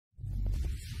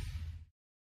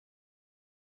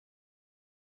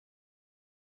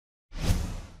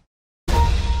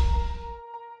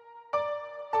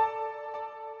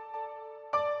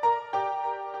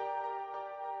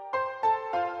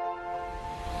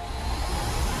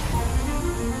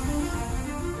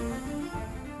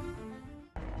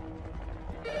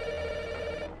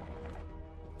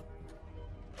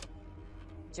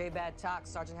J-Bad Talk,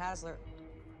 Sergeant Hasler.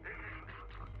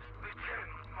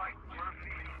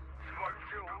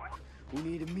 We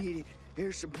need immediate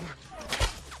air support.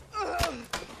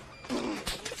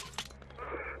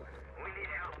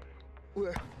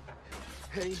 We're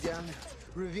heading down the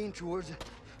ravine towards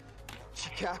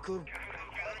Chicago.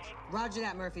 Roger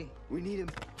that, Murphy. We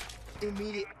need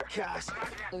immediate CAS.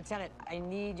 Lieutenant, I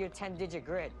need your 10-digit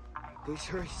grid. Please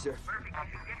hurry, sir.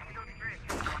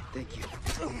 Thank you.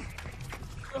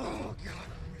 Oh,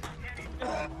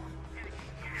 God.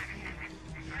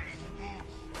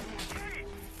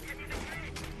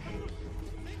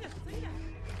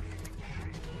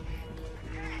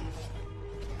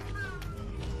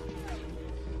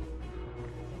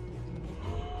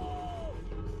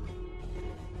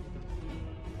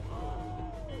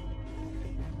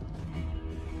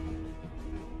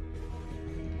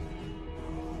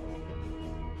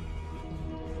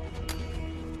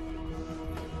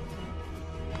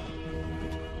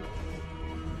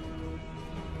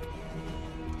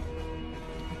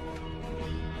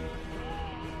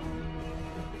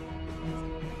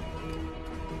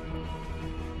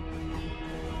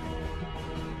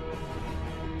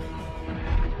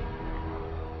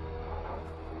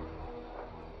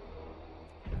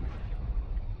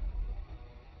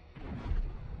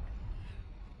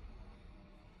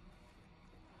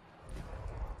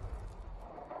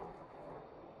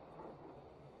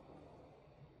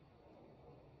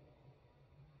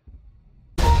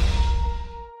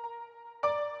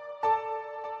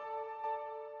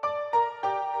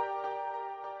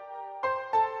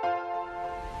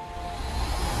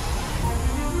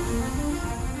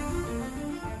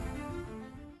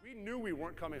 We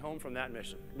weren't coming home from that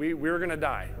mission. We were going to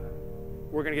die.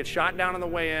 We're going to get shot down on the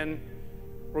way in.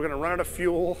 We're going to run out of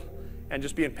fuel and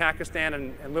just be in Pakistan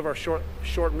and live our short,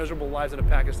 miserable lives in a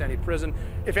Pakistani prison.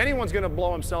 If anyone's going to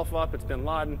blow himself up, it's bin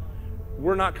Laden.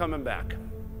 We're not coming back.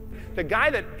 The guy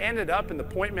that ended up in the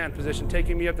point man position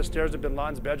taking me up the stairs to bin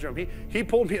Laden's bedroom, he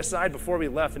pulled me aside before we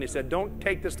left and he said, "Don't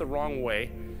take this the wrong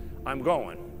way. I'm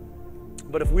going.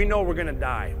 But if we know we're going to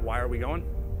die, why are we going?"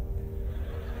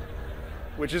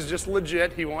 Which is just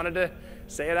legit. He wanted to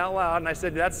say it out loud, and I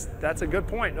said, that's a good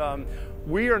point.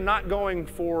 We are not going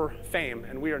for fame,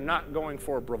 and we are not going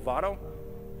for bravado.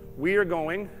 We are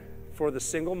going for the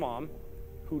single mom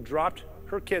who dropped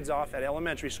her kids off at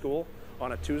elementary school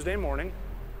on a Tuesday morning,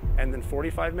 and then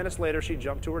 45 minutes later, she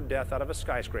jumped to her death out of a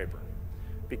skyscraper.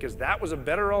 Because that was a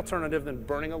better alternative than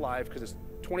burning alive, because it's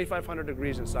 2,500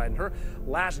 degrees inside, and her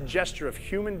last gesture of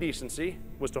human decency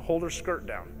was to hold her skirt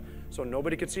down so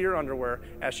nobody could see her underwear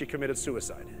as she committed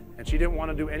suicide. And she didn't want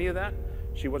to do any of that.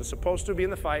 She wasn't supposed to be in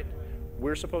the fight.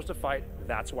 We're supposed to fight.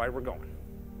 That's why we're going.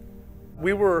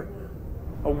 We were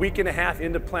a week and a half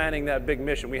into planning that big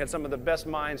mission. We had some of the best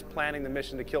minds planning the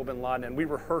mission to kill bin Laden, and we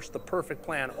rehearsed the perfect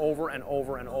plan over and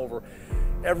over and over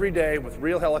every day with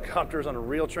real helicopters on a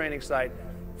real training site,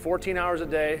 14 hours a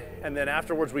day, and then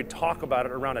afterwards we'd talk about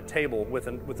it around a table with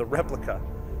a replica.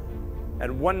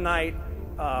 And one night,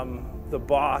 the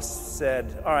boss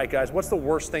said, "All right, guys, what's the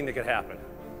worst thing that could happen?"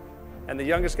 And the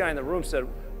youngest guy in the room said,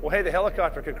 "Well, hey, the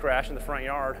helicopter could crash in the front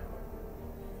yard."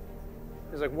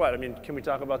 He's like, "What? I mean, can we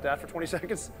talk about that for 20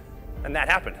 seconds? And that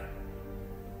happened.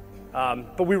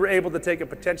 But we were able to take a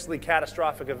potentially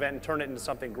catastrophic event and turn it into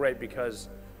something great because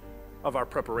of our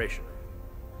preparation.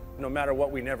 No matter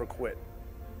what, we never quit.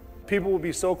 People will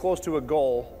be so close to a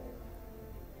goal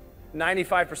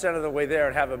 95% of the way there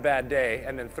and have a bad day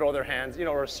and then throw their hands,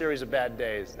 or a series of bad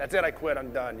days. That's it, I quit,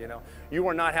 I'm done, You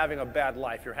are not having a bad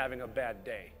life, you're having a bad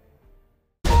day.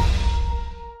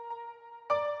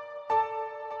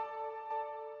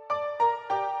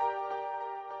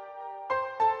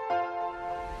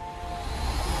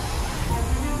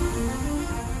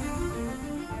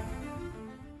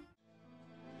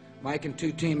 Mike and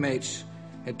two teammates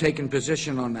had taken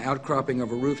position on the outcropping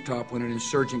of a rooftop when an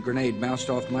insurgent grenade bounced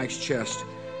off Mike's chest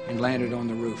and landed on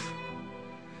the roof.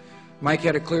 Mike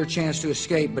had a clear chance to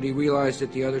escape, but he realized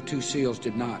that the other two SEALs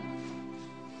did not.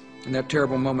 In that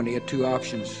terrible moment, he had two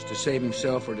options: to save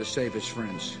himself or to save his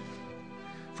friends.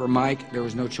 For Mike, there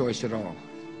was no choice at all.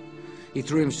 He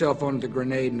threw himself onto the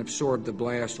grenade and absorbed the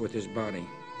blast with his body.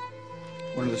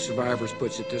 One of the survivors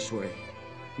puts it this way: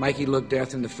 Mikey looked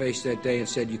death in the face that day and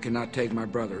said, "You cannot take my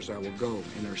brothers. I will go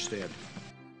in their stead."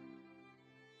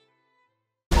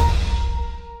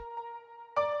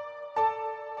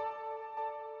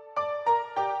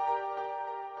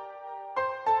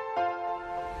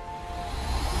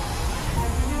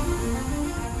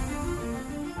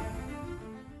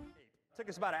 Took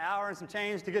us about an hour and some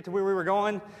change to get to where we were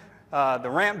going. The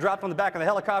ramp dropped on the back of the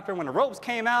helicopter. When the ropes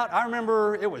came out, I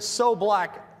remember it was so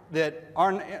black that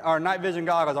our night vision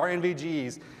goggles, our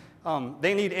NVGs,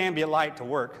 they need ambient light to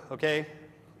work, okay?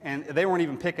 And they weren't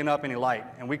even picking up any light,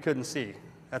 and we couldn't see.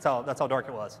 That's how dark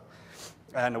it was.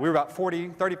 And we were about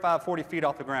 35, 40 feet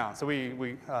off the ground. So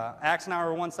Axe and I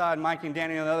were one side, Mikey and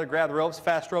Danny on the other, grabbed the ropes,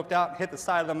 fast roped out, hit the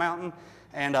side of the mountain,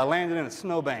 and landed in a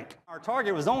snowbank. Our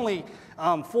target was only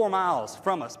 4 miles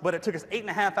from us, but it took us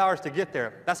 8.5 hours to get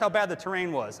there. That's how bad the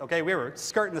terrain was, okay? We were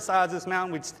skirting the sides of this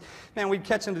mountain. We'd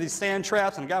catch into these sand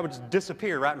traps, and the guy would just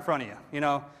disappear right in front of you, you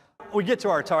know? We get to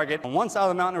our target. On one side of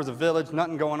the mountain, there was a village,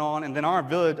 nothing going on, and then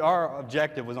our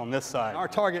objective was on this side. Our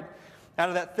target, out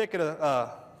of that thicket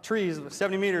of trees,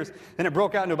 70 meters, then it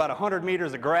broke out into about 100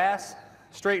 meters of grass,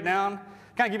 straight down.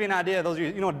 Kind of give you an idea, those of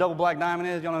you know what a double black diamond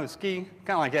is, y'all know who ski?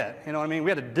 Kind of like that, you know what I mean?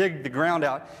 We had to dig the ground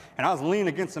out, and I was leaning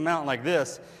against the mountain like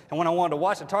this, and when I wanted to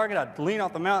watch the target, I'd lean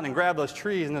off the mountain and grab those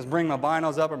trees and just bring my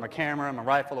binos up or my camera or my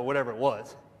rifle or whatever it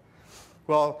was.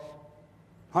 Well,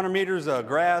 100 meters of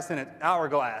grass and it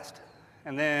hourglassed,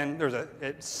 and then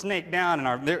it snaked down,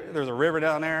 and there's a river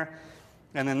down there,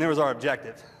 and then there was our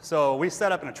objective. So we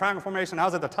set up in a triangle formation. I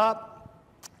was at the top,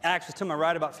 Axe was to my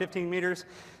right about 15 meters,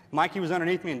 Mikey was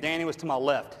underneath me, and Danny was to my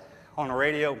left on the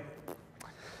radio.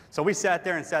 So we sat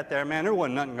there, man, there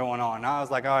wasn't nothing going on. And I was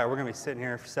like, all right, we're gonna be sitting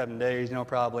here for 7 days, you know,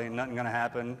 probably, and nothing gonna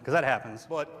happen, because that happens.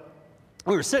 But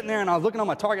we were sitting there, and I was looking on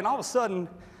my target, and all of a sudden,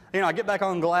 you know, I get back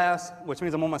on glass, which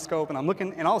means I'm on my scope, and I'm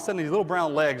looking, and all of a sudden these little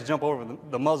brown legs jump over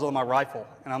the muzzle of my rifle.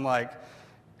 And I'm like,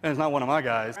 it's not one of my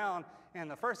guys. And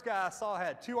the first guy I saw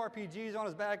had 2 RPGs on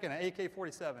his back and an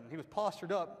AK-47. He was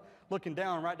postured up, looking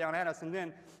down, right down at us, and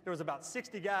then there was about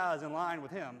 60 guys in line with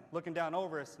him, looking down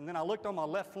over us. And then I looked on my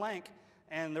left flank,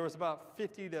 and there was about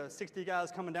 50 to 60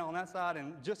 guys coming down on that side,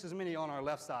 and just as many on our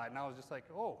left side. And I was just like,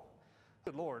 oh,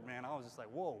 good Lord, man. I was just like,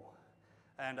 whoa.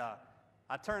 And I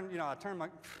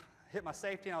hit my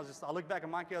safety, and I looked back at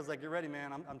Mikey. I was like, "You're ready,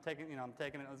 man. I'm taking it.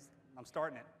 I'm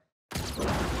starting it."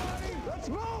 Let's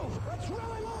move. Let's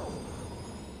really move.